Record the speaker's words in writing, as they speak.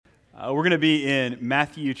We're going to be in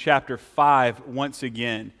Matthew chapter 5 once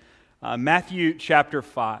again. Matthew chapter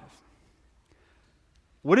 5.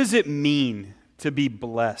 What does it mean to be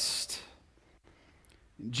blessed?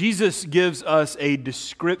 Jesus gives us a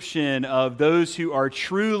description of those who are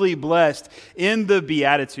truly blessed in the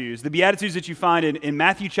Beatitudes. The Beatitudes that you find in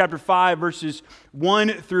Matthew chapter 5, verses 1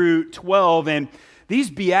 through 12. And these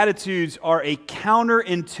Beatitudes are a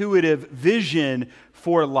counterintuitive vision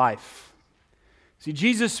for life. See,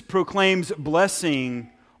 Jesus proclaims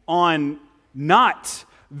blessing on not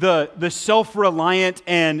the self-reliant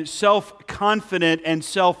and self-confident and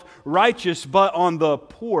self-righteous, but on the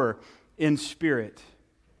poor in spirit.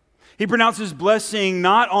 He pronounces blessing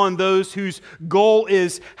not on those whose goal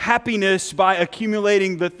is happiness by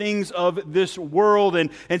accumulating the things of this world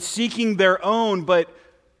and seeking their own, but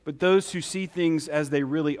those who see things as they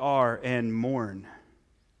really are and mourn.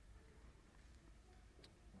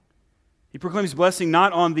 He proclaims blessing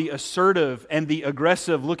not on the assertive and the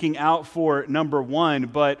aggressive looking out for number one,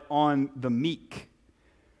 but on the meek.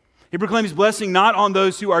 He proclaims blessing not on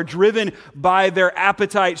those who are driven by their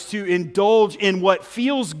appetites to indulge in what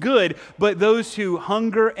feels good, but those who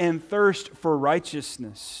hunger and thirst for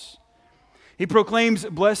righteousness. He proclaims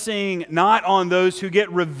blessing not on those who get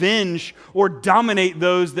revenge or dominate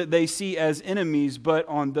those that they see as enemies, but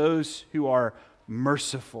on those who are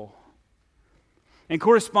merciful. And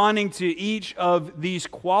corresponding to each of these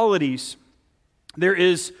qualities, there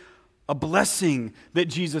is a blessing that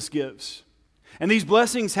Jesus gives. And these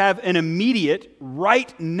blessings have an immediate,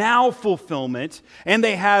 right now fulfillment, and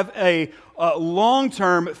they have a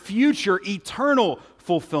long-term, future, eternal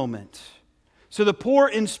fulfillment. So the poor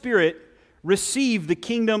in spirit receive the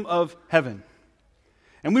kingdom of heaven.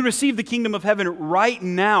 And we receive the kingdom of heaven right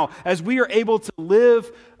now as we are able to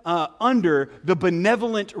live under the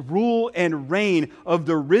benevolent rule and reign of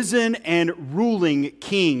the risen and ruling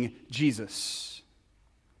King Jesus.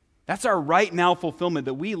 That's our right now fulfillment,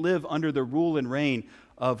 that we live under the rule and reign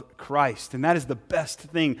of Christ. And that is the best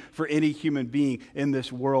thing for any human being in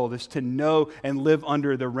this world, is to know and live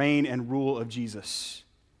under the reign and rule of Jesus.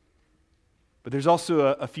 But there's also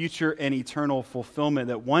a future and eternal fulfillment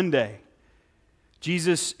that one day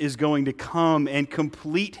Jesus is going to come and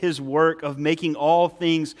complete his work of making all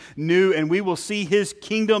things new, and we will see his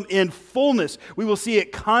kingdom in fullness. We will see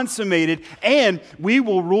it consummated, and we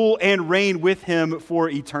will rule and reign with him for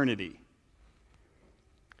eternity.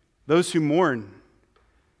 Those who mourn,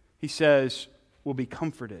 he says, will be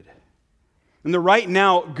comforted. And the right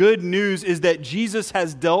now good news is that Jesus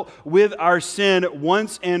has dealt with our sin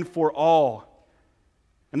once and for all.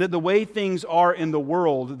 And that the way things are in the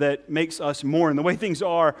world that makes us mourn, the way things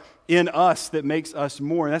are in us that makes us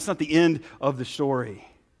mourn, that's not the end of the story.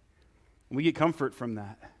 We get comfort from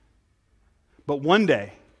that. But one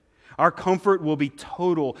day, our comfort will be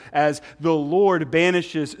total as the Lord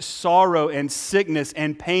banishes sorrow and sickness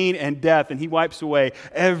and pain and death, and he wipes away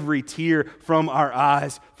every tear from our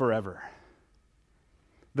eyes forever.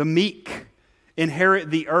 The meek inherit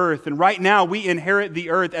the earth. And right now we inherit the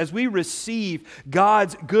earth as we receive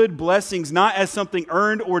God's good blessings, not as something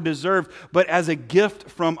earned or deserved, but as a gift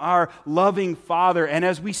from our loving Father. And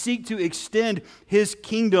as we seek to extend his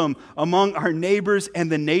kingdom among our neighbors and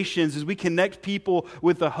the nations, as we connect people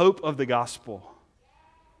with the hope of the gospel.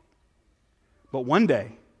 But one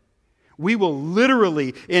day, we will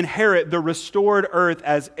literally inherit the restored earth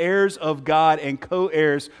as heirs of God and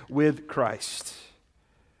co-heirs with Christ.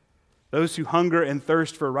 Those who hunger and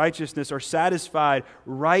thirst for righteousness are satisfied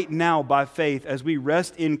right now by faith as we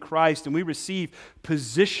rest in Christ and we receive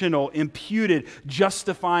positional, imputed,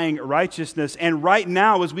 justifying righteousness. And right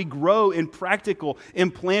now, as we grow in practical,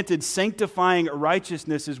 implanted, sanctifying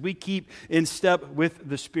righteousness, as we keep in step with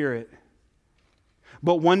the Spirit.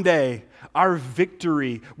 But one day, our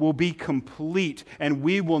victory will be complete and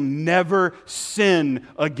we will never sin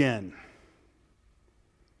again.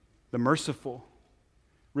 The merciful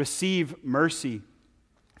receive mercy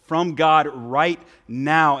from God right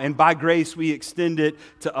now, and by grace we extend it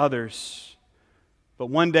to others. But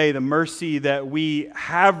one day the mercy that we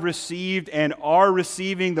have received and are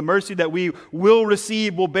receiving, the mercy that we will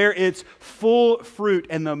receive, will bear its full fruit,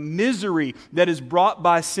 and the misery that is brought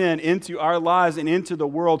by sin into our lives and into the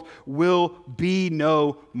world will be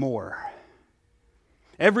no more.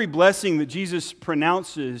 Every blessing that Jesus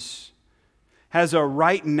pronounces has a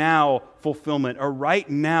right now fulfillment, a right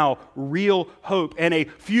now real hope, and a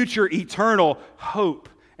future eternal hope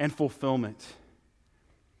and fulfillment.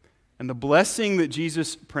 And the blessing that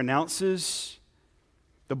Jesus pronounces,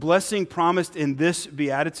 the blessing promised in this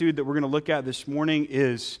beatitude that we're going to look at this morning,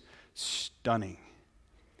 is stunning.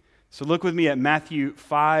 So look with me at Matthew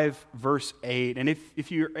 5, verse 8. And if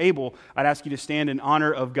you're able, I'd ask you to stand in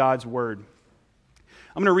honor of God's word.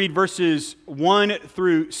 I'm going to read verses 1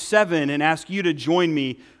 through 7 and ask you to join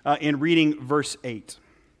me in reading verse 8.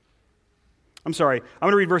 I'm sorry, I'm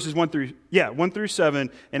going to read verses 1 through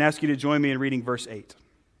 7 and ask you to join me in reading verse 8.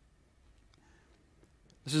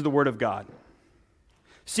 This is the word of God.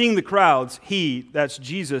 Seeing the crowds, he, that's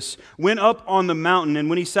Jesus, went up on the mountain, and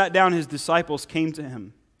when he sat down, his disciples came to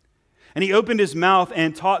him. And he opened his mouth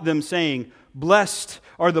and taught them, saying, Blessed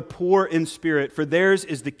are the poor in spirit, for theirs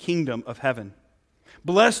is the kingdom of heaven.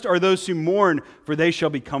 Blessed are those who mourn, for they shall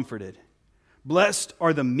be comforted. Blessed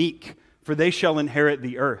are the meek, for they shall inherit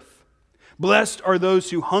the earth. Blessed are those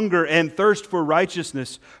who hunger and thirst for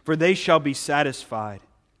righteousness, for they shall be satisfied.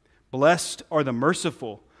 Blessed are the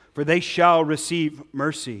merciful, for they shall receive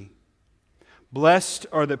mercy. Blessed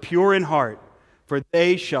are the pure in heart, for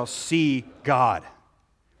they shall see God.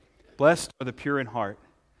 Blessed are the pure in heart,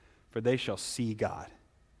 for they shall see God.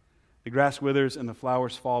 The grass withers and the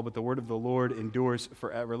flowers fall, but the word of the Lord endures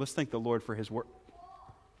forever. Let's thank the Lord for his word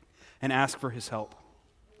and ask for his help.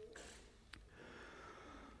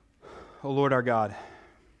 O Lord our God,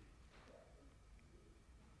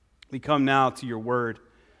 we come now to your word,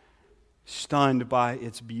 stunned by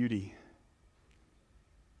its beauty,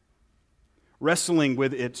 wrestling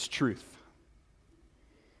with its truth.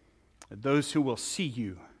 That those who will see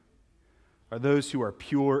you are those who are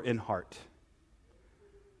pure in heart.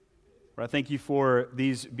 Lord, I thank you for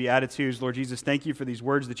these Beatitudes. Lord Jesus, thank you for these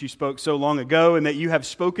words that you spoke so long ago and that you have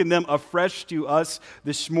spoken them afresh to us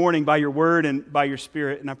this morning by your word and by your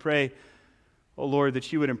Spirit. And I pray, oh Lord,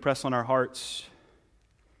 that you would impress on our hearts,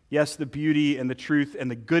 yes, the beauty and the truth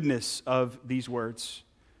and the goodness of these words.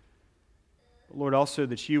 Lord, also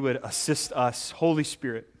that you would assist us, Holy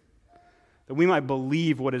Spirit, that we might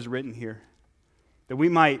believe what is written here, that we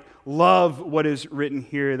might love what is written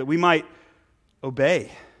here, that we might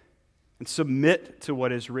obey and submit to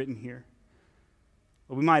what is written here,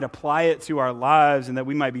 that we might apply it to our lives, and that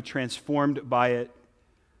we might be transformed by it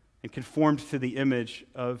and conformed to the image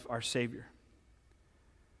of our Savior.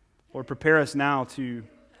 Lord, prepare us now to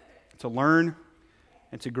learn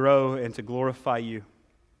and to grow and to glorify you.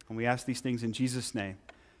 And we ask these things in Jesus' name.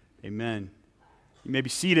 Amen. You may be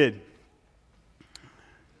seated.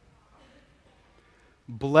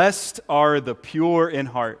 Blessed are the pure in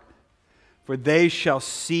heart, for they shall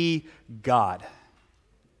see God.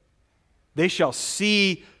 They shall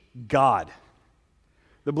see God.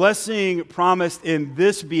 The blessing promised in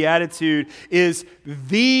this beatitude is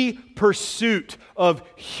the pursuit of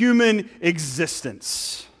human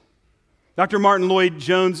existence. Dr. Martin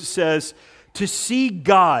Lloyd-Jones says, to see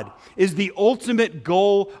God is the ultimate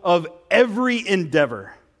goal of every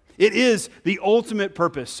endeavor. It is the ultimate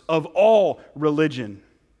purpose of all religion.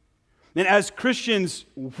 And as Christians,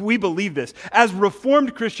 we believe this. As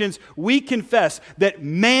Reformed Christians, we confess that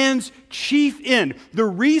man's chief end, the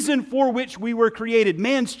reason for which we were created,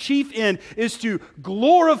 man's chief end is to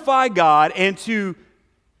glorify God and to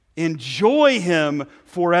enjoy Him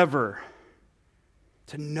forever.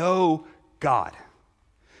 To know God.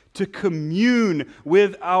 To commune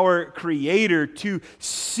with our Creator. To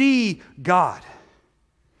see God.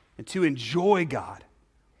 And to enjoy God.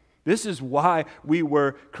 This is why we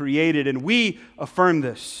were created, and we affirm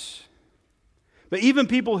this. But even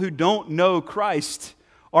people who don't know Christ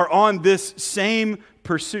are on this same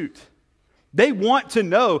pursuit. They want to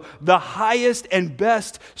know the highest and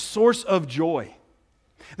best source of joy.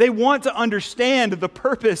 They want to understand the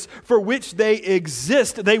purpose for which they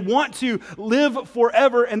exist. They want to live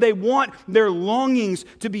forever, and they want their longings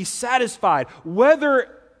to be satisfied.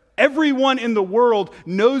 Whether everyone in the world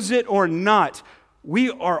knows it or not,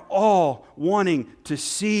 we are all wanting to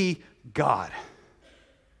see God.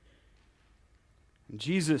 And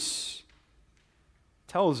Jesus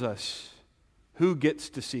tells us who gets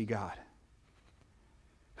to see God.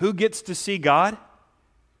 Who gets to see God?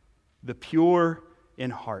 The pure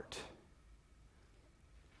in heart.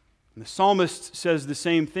 And the psalmist says the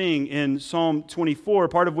same thing in Psalm 24,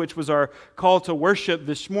 part of which was our call to worship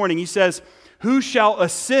this morning. He says, who shall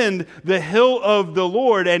ascend the hill of the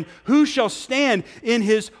Lord, and who shall stand in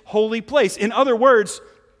His holy place? In other words,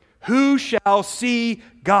 who shall see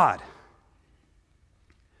God?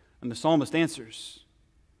 And the psalmist answers.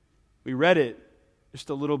 We read it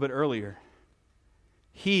just a little bit earlier.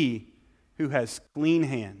 He who has clean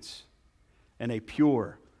hands and a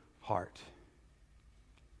pure heart.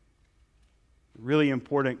 Really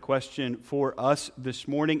important question for us this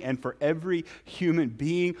morning and for every human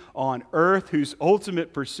being on earth whose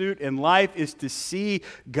ultimate pursuit in life is to see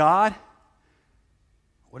God.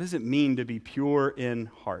 What does it mean to be pure in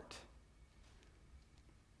heart?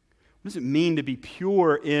 What does it mean to be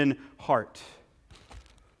pure in heart?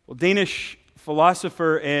 Well, Danish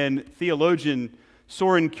philosopher and theologian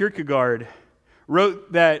Soren Kierkegaard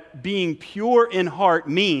wrote that being pure in heart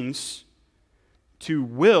means to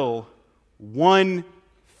will one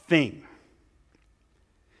thing.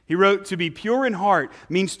 He wrote, to be pure in heart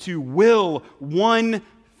means to will one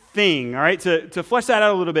thing. All right, to flesh that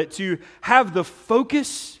out a little bit, to have the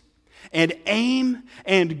focus and aim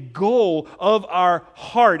and goal of our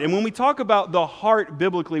heart. And when we talk about the heart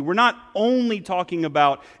biblically, we're not only talking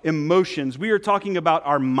about emotions. We are talking about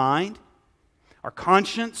our mind, our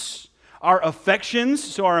conscience, our affections,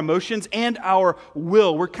 so our emotions, and our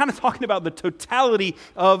will. We're kind of talking about the totality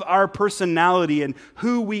of our personality and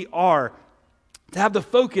who we are. To have the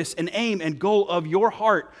focus and aim and goal of your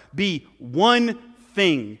heart be one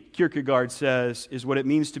thing, Kierkegaard says, is what it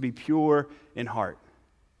means to be pure in heart.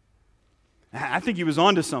 I think he was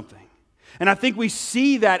onto something. And I think we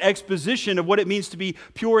see that exposition of what it means to be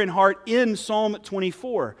pure in heart in Psalm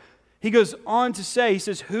 24. He goes on to say, he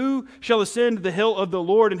says, who shall ascend the hill of the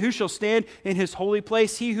Lord, and who shall stand in his holy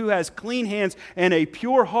place? He who has clean hands and a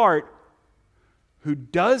pure heart, who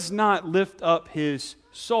does not lift up his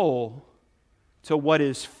soul to what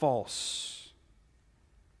is false.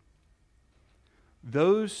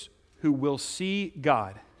 Those who will see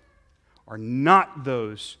God are not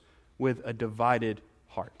those with a divided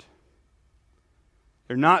heart.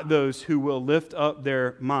 They're not those who will lift up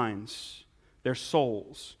their minds, their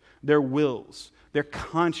souls, their wills, their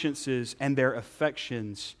consciences, and their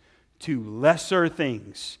affections to lesser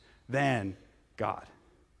things than God.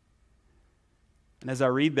 And as I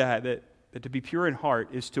read that to be pure in heart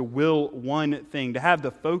is to will one thing, to have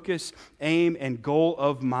the focus, aim, and goal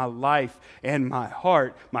of my life and my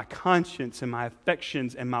heart, my conscience and my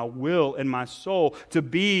affections and my will and my soul to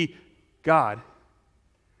be God.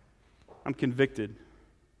 I'm convicted.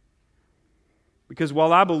 Because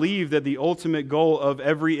while I believe that the ultimate goal of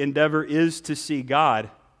every endeavor is to see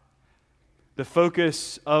God, the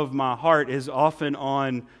focus of my heart is often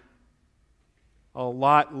on a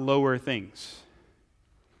lot lower things.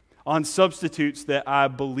 On substitutes that I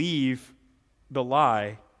believe the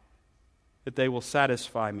lie that they will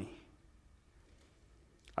satisfy me.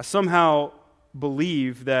 I somehow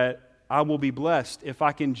believe that I will be blessed if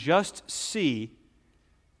I can just see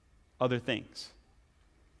other things.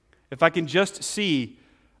 If I can just see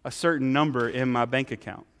a certain number in my bank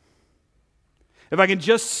account. If I can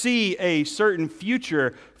just see a certain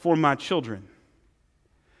future for my children.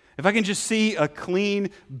 If I can just see a clean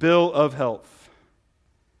bill of health.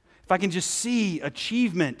 If I can just see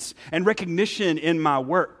achievement and recognition in my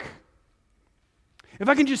work. If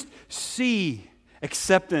I can just see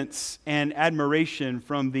acceptance and admiration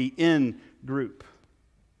from the in group.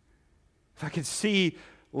 If I could see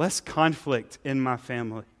less conflict in my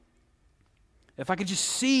family. If I could just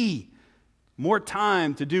see more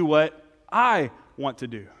time to do what I want to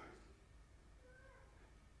do.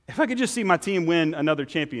 If I could just see my team win another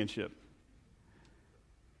championship.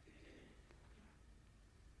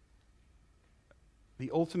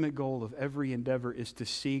 The ultimate goal of every endeavor is to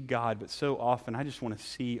see God, but so often I just want to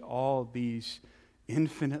see all these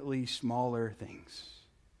infinitely smaller things.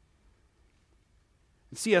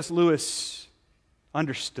 And C.S. Lewis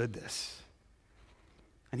understood this,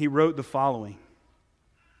 and he wrote the following.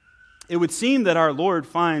 It would seem that our Lord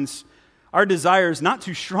finds our desires not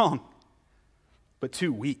too strong, but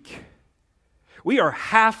too weak. We are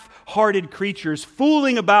half-hearted creatures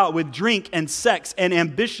fooling about with drink and sex and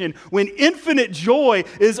ambition when infinite joy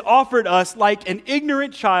is offered us like an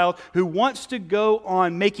ignorant child who wants to go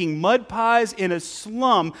on making mud pies in a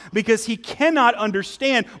slum because he cannot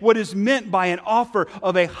understand what is meant by an offer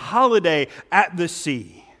of a holiday at the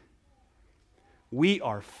sea. We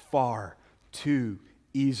are far too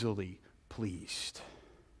easily pleased.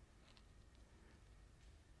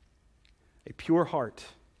 A pure heart,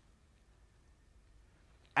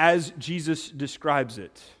 as Jesus describes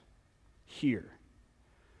it here.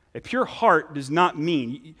 A pure heart does not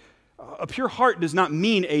mean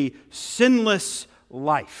a sinless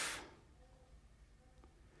life.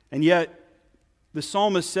 And yet, the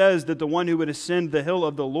psalmist says that the one who would ascend the hill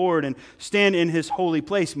of the Lord and stand in his holy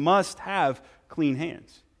place must have clean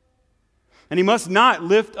hands. And he must not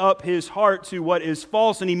lift up his heart to what is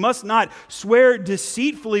false, and he must not swear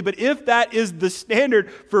deceitfully. But if that is the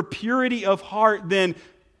standard for purity of heart, then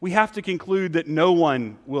we have to conclude that no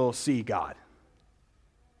one will see God.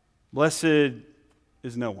 Blessed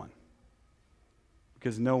is no one,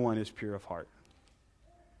 because no one is pure of heart.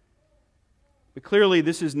 But clearly,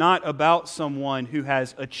 this is not about someone who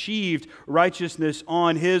has achieved righteousness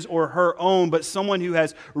on his or her own, but someone who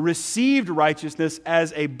has received righteousness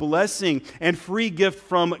as a blessing and free gift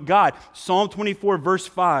from God. Psalm 24, verse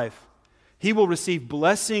 5. He will receive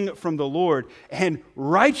blessing from the Lord and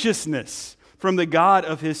righteousness from the God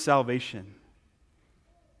of his salvation.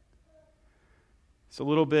 It's a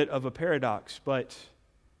little bit of a paradox, but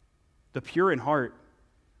the pure in heart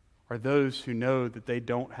are those who know that they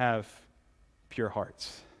don't have pure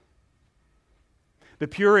hearts. The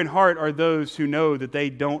pure in heart are those who know that they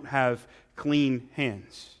don't have clean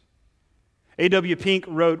hands. A.W. Pink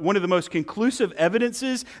wrote, one of the most conclusive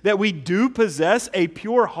evidences that we do possess a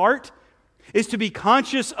pure heart is to be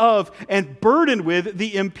conscious of and burdened with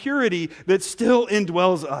the impurity that still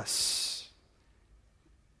indwells us.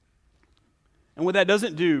 And what that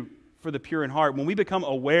doesn't do for the pure in heart, when we become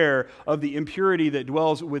aware of the impurity that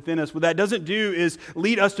dwells within us, what that doesn't do is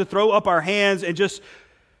lead us to throw up our hands and just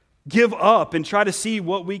give up and try to see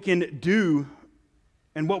what we can do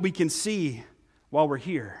and what we can see while we're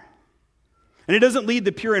here. And it doesn't lead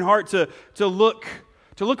the pure in heart to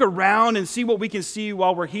look around and see what we can see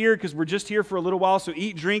while we're here, because we're just here for a little while, so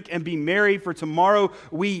eat, drink, and be merry, for tomorrow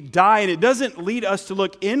we die. And it doesn't lead us to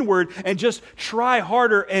look inward and just try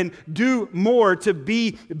harder and do more to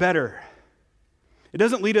be better. It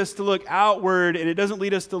doesn't lead us to look outward, and it doesn't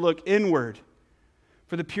lead us to look inward.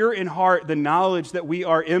 For the pure in heart, the knowledge that we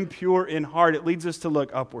are impure in heart, it leads us to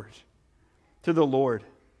look upward to the Lord,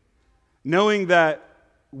 knowing that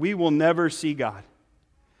we will never see God.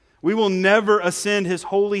 We will never ascend his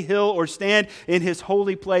holy hill or stand in his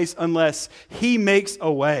holy place unless he makes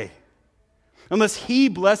a way, unless he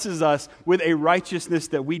blesses us with a righteousness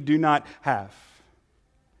that we do not have.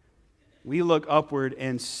 We look upward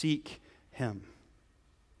and seek him.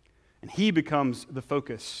 And he becomes the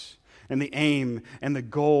focus and the aim and the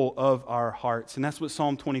goal of our hearts. And that's what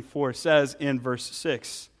Psalm 24 says in verse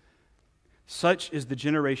 6. Such is the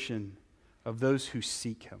generation of those who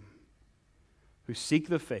seek him, who seek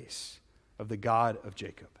the face of the God of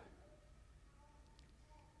Jacob.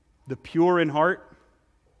 The pure in heart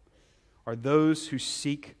are those who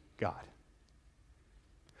seek God.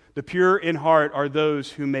 The pure in heart are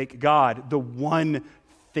those who make God the one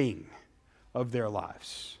thing of their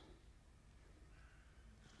lives.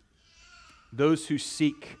 Those who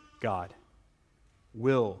seek God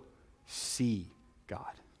will see God.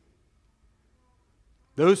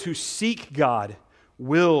 Those who seek God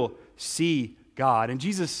will see God. And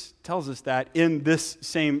Jesus tells us that in this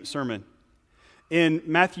same sermon. In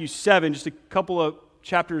Matthew 7, just a couple of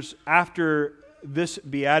chapters after this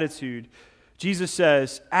beatitude, Jesus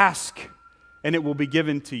says, "Ask, and it will be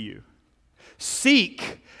given to you.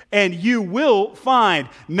 Seek, and you will find.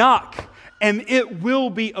 Knock, and it will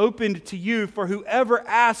be opened to you. For whoever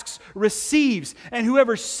asks receives, and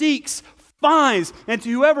whoever seeks finds, and to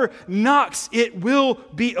whoever knocks it will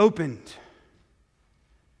be opened."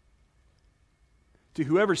 To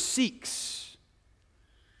whoever seeks,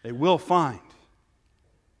 they will find.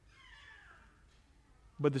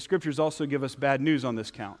 But the scriptures also give us bad news on this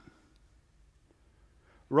count.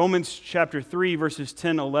 Romans chapter 3, verses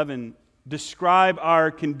 10, 11 describe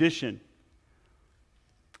our condition.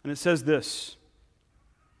 And it says this: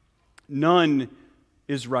 none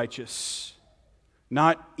is righteous,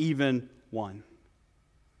 not even one.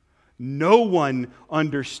 No one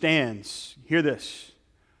understands. Hear this.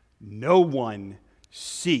 No one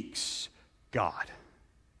seeks God.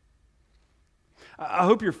 I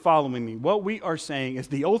hope you're following me. What we are saying is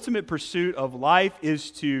the ultimate pursuit of life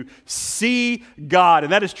is to see God.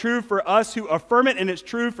 And that is true for us who affirm it, and it's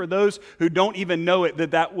true for those who don't even know it,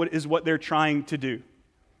 that is what they're trying to do.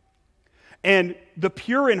 And the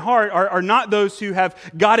pure in heart are not those who have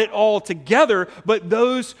got it all together, but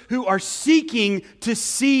those who are seeking to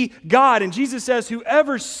see God. And Jesus says,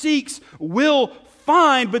 whoever seeks will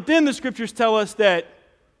find. But then the scriptures tell us that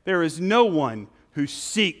there is no one who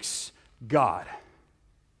seeks God.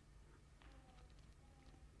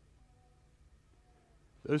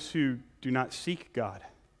 Those who do not seek God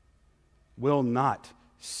will not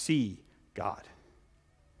see God.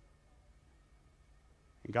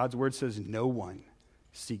 And God's word says no one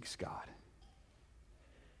seeks God.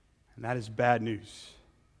 And that is bad news.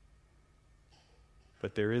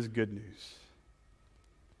 But there is good news.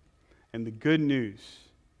 And the good news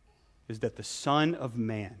is that the Son of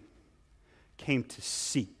Man came to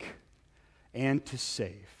seek and to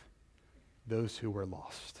save those who were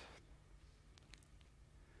lost.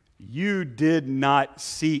 you did not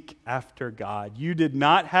seek after God. You did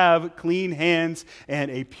not have clean hands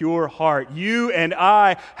and a pure heart. You and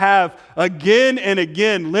I have again and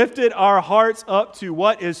again lifted our hearts up to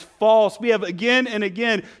what is false. We have again and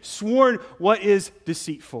again sworn what is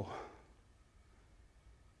deceitful.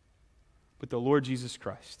 But the Lord Jesus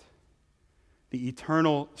Christ, the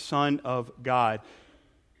eternal Son of God,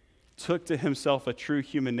 took to himself a true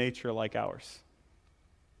human nature like ours.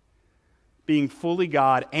 Being fully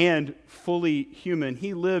God and fully human,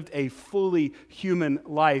 he lived a fully human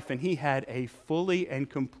life, and he had a fully and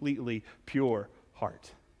completely pure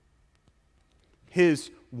heart. His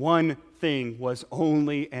one thing was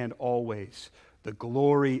only and always the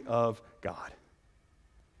glory of God.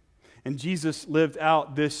 And Jesus lived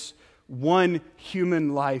out this one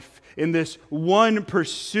human life in this one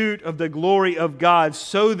pursuit of the glory of God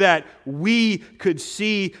so that we could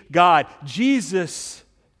see God. Jesus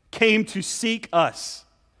came to seek us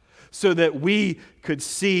so that we could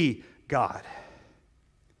see God.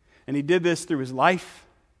 And he did this through his life,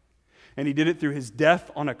 and he did it through his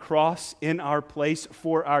death on a cross in our place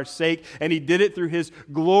for our sake, and he did it through his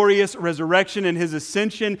glorious resurrection and his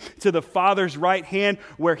ascension to the Father's right hand,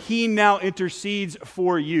 where he now intercedes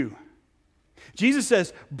for you. Jesus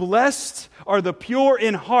says, "Blessed are the pure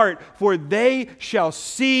in heart, for they shall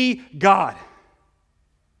see God."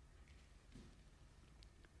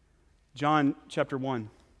 John chapter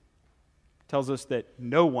 1 tells us that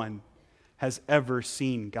no one has ever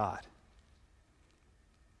seen God,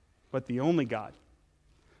 but the only God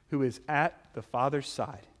who is at the Father's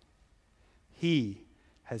side, he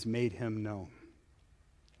has made him known.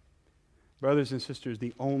 Brothers and sisters,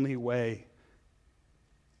 the only way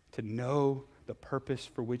to know the purpose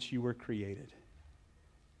for which you were created,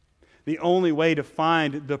 the only way to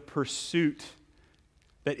find the pursuit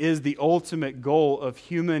that is the ultimate goal of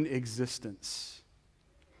human existence,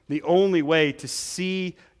 the only way to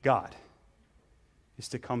see God is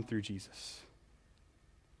to come through Jesus.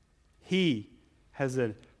 He has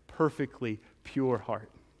a perfectly pure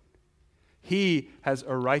heart. He has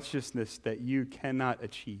a righteousness that you cannot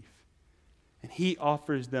achieve. And he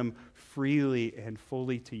offers them freely and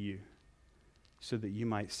fully to you so that you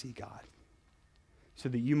might see God, so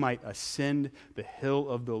that you might ascend the hill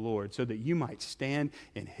of the Lord, so that you might stand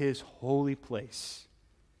in his holy place.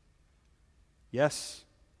 Yes,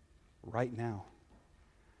 right now.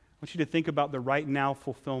 I want you to think about the right now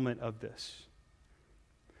fulfillment of this.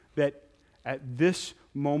 That at this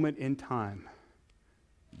moment in time,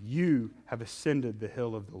 you have ascended the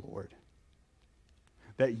hill of the Lord.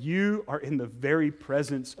 That you are in the very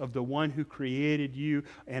presence of the one who created you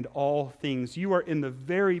and all things. You are in the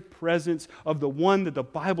very presence of the one that the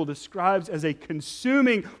Bible describes as a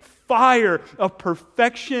consuming fire of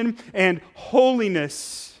perfection and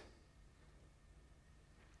holiness.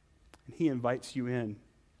 And he invites you in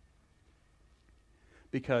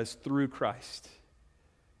because through Christ,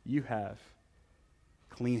 you have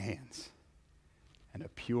clean hands and a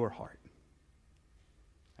pure heart.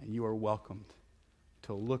 And you are welcomed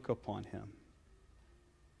to look upon him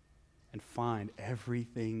and find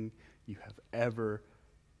everything you have ever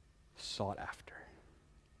sought after.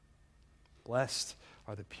 Blessed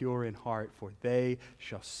are the pure in heart, for they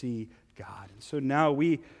shall see God. And so now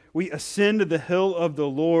we ascend to the hill of the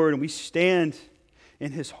Lord, and we stand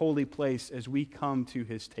in his holy place as we come to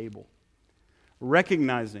his table,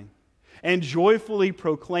 recognizing and joyfully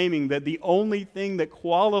proclaiming that the only thing that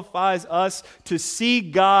qualifies us to see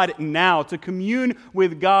God now, to commune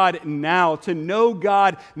with God now, to know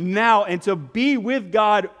God now, and to be with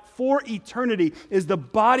God for eternity is the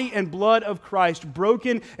body and blood of Christ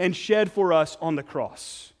broken and shed for us on the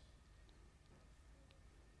cross.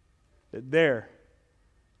 That there,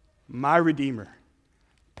 my Redeemer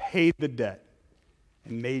paid the debt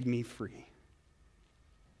and made me free.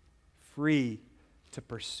 Free to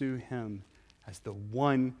pursue him as the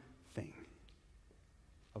one thing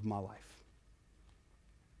of my life.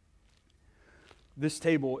 This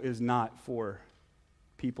table is not for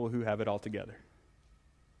people who have it all together.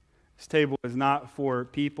 This table is not for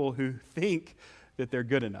people who think that they're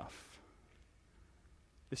good enough.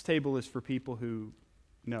 This table is for people who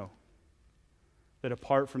know that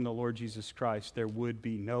apart from the Lord Jesus Christ, there would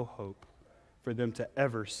be no hope for them to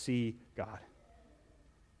ever see God.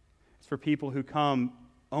 It's for people who come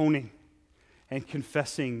owning and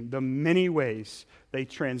confessing the many ways they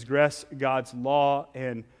transgress God's law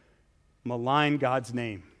and malign God's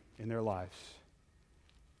name in their lives.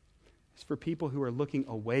 It's for people who are looking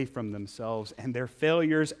away from themselves and their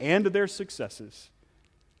failures and their successes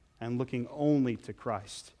and looking only to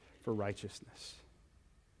Christ for righteousness.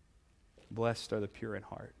 Blessed are the pure in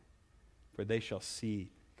heart, for they shall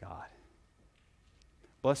see God.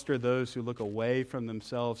 Blessed are those who look away from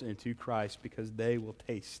themselves into Christ, because they will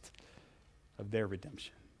taste of their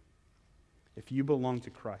redemption. If you belong to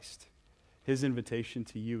Christ, his invitation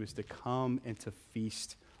to you is to come and to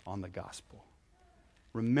feast on the gospel.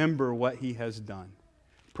 Remember what he has done.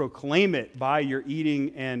 Proclaim it by your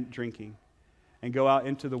eating and drinking, and go out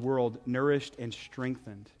into the world nourished and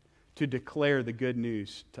strengthened to declare the good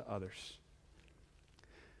news to others.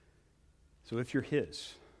 So if you're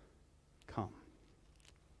his, come.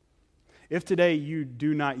 If today you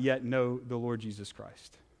do not yet know the Lord Jesus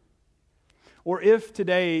Christ, or if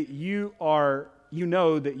today you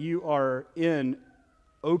know that you are in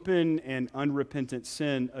open and unrepentant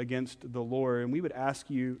sin against the Lord, and we would ask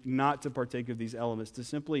you not to partake of these elements, to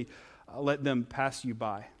simply let them pass you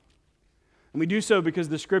by. And we do so because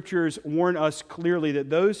the Scriptures warn us clearly that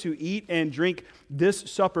those who eat and drink this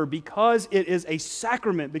supper, because it is a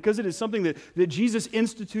sacrament, because it is something that Jesus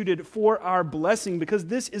instituted for our blessing, because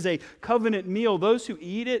this is a covenant meal, those who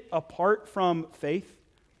eat it apart from faith,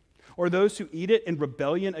 or those who eat it in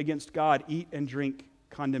rebellion against God, eat and drink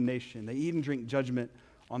condemnation. They eat and drink judgment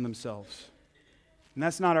on themselves. And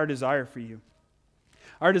that's not our desire for you.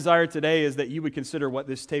 Our desire today is that you would consider what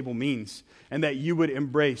this table means, and that you would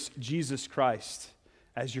embrace Jesus Christ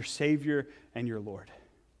as your Savior and your Lord.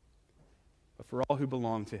 But for all who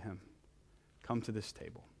belong to him, come to this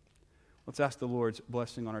table. Let's ask the Lord's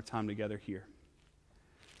blessing on our time together here.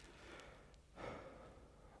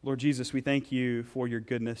 Lord Jesus, we thank you for your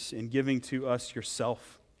goodness in giving to us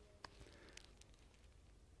yourself.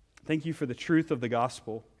 Thank you for the truth of the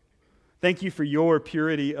gospel. Thank you for your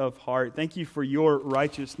purity of heart. Thank you for your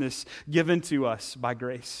righteousness given to us by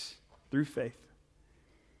grace through faith.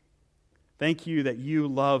 Thank you that you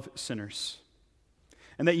love sinners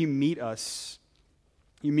and that you meet us.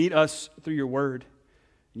 You meet us through your word.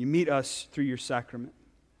 You meet us through your sacrament.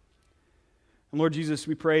 And Lord Jesus,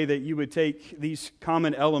 we pray that you would take these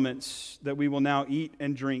common elements that we will now eat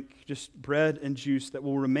and drink, just bread and juice, that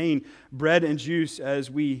will remain bread and juice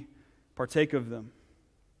as we partake of them,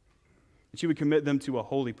 that you would commit them to a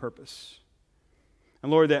holy purpose. And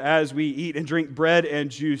Lord, that as we eat and drink bread and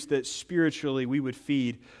juice, that spiritually we would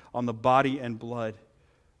feed on the body and blood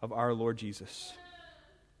of our Lord Jesus.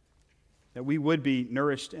 That we would be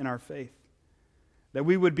nourished in our faith. That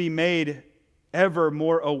we would be made ever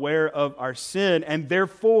more aware of our sin, and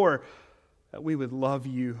therefore that we would love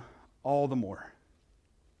you all the more.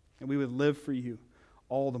 And we would live for you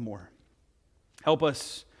all the more. Help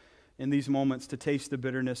us in these moments to taste the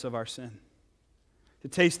bitterness of our sin, to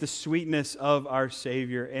taste the sweetness of our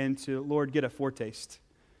Savior, and to, Lord, get a foretaste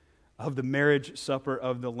of the marriage supper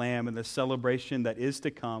of the Lamb and the celebration that is to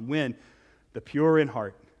come when the pure in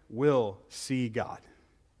heart will see God.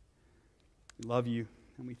 We love you,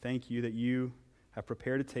 and we thank you that you have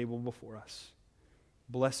prepared a table before us.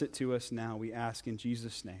 Bless it to us now, we ask in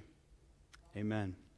Jesus' name. Amen.